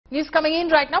News coming in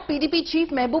right now. PDP Chief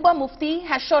Mehbooba Mufti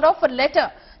has shot off a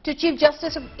letter to Chief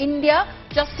Justice of India,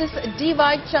 Justice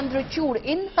CJI Chandrachud.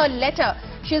 In her letter,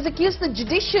 she has accused the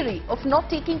judiciary of not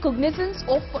taking cognizance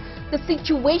of the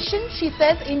situation, she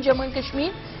says, in Jammu and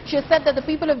Kashmir. She has said that the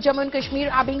people of Jammu and Kashmir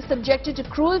are being subjected to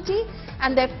cruelty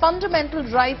and their fundamental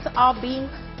rights are being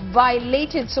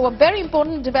violated. So a very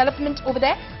important development over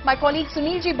there. My colleague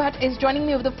Sunilji Bhatt is joining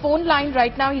me over the phone line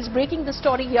right now. He's breaking the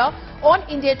story here on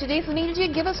India Today.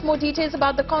 Sunilji, give us more details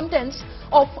about the contents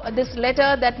of this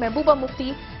letter that Mehbooba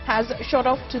Mufti has shot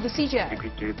off to the CJI.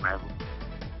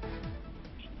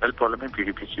 Well, Parliament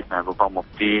PDP Chief Mehbooba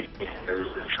Mufti has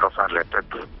shot off a letter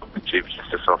to the Chief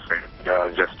Justice of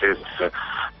India, Justice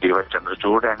CJI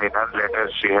Chandrachud, and in her letter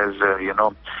she has,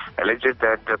 alleged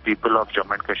that the people of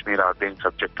Jammu and Kashmir are being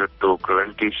subjected to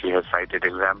cruelty. She has cited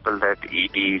example that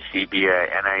ED,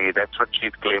 CBI, NIA, that's what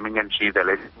she's claiming, and she's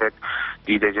alleged that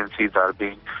these agencies are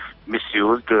being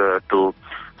misused to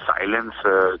silence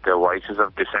the voices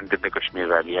of dissent in the Kashmir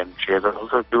Valley, and she has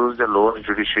also accused the lower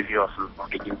judiciary of not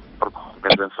taking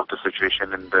cognizance of the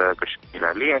situation in the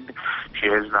Kashmir Valley, and she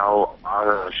has now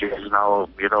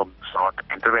sought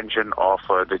intervention of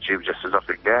the Chief Justice of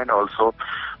India, and also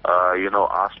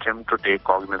asked him to take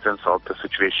cognizance of the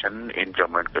situation in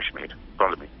Jammu and Kashmir.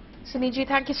 Sunilji,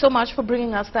 thank you so much for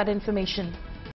bringing us that information.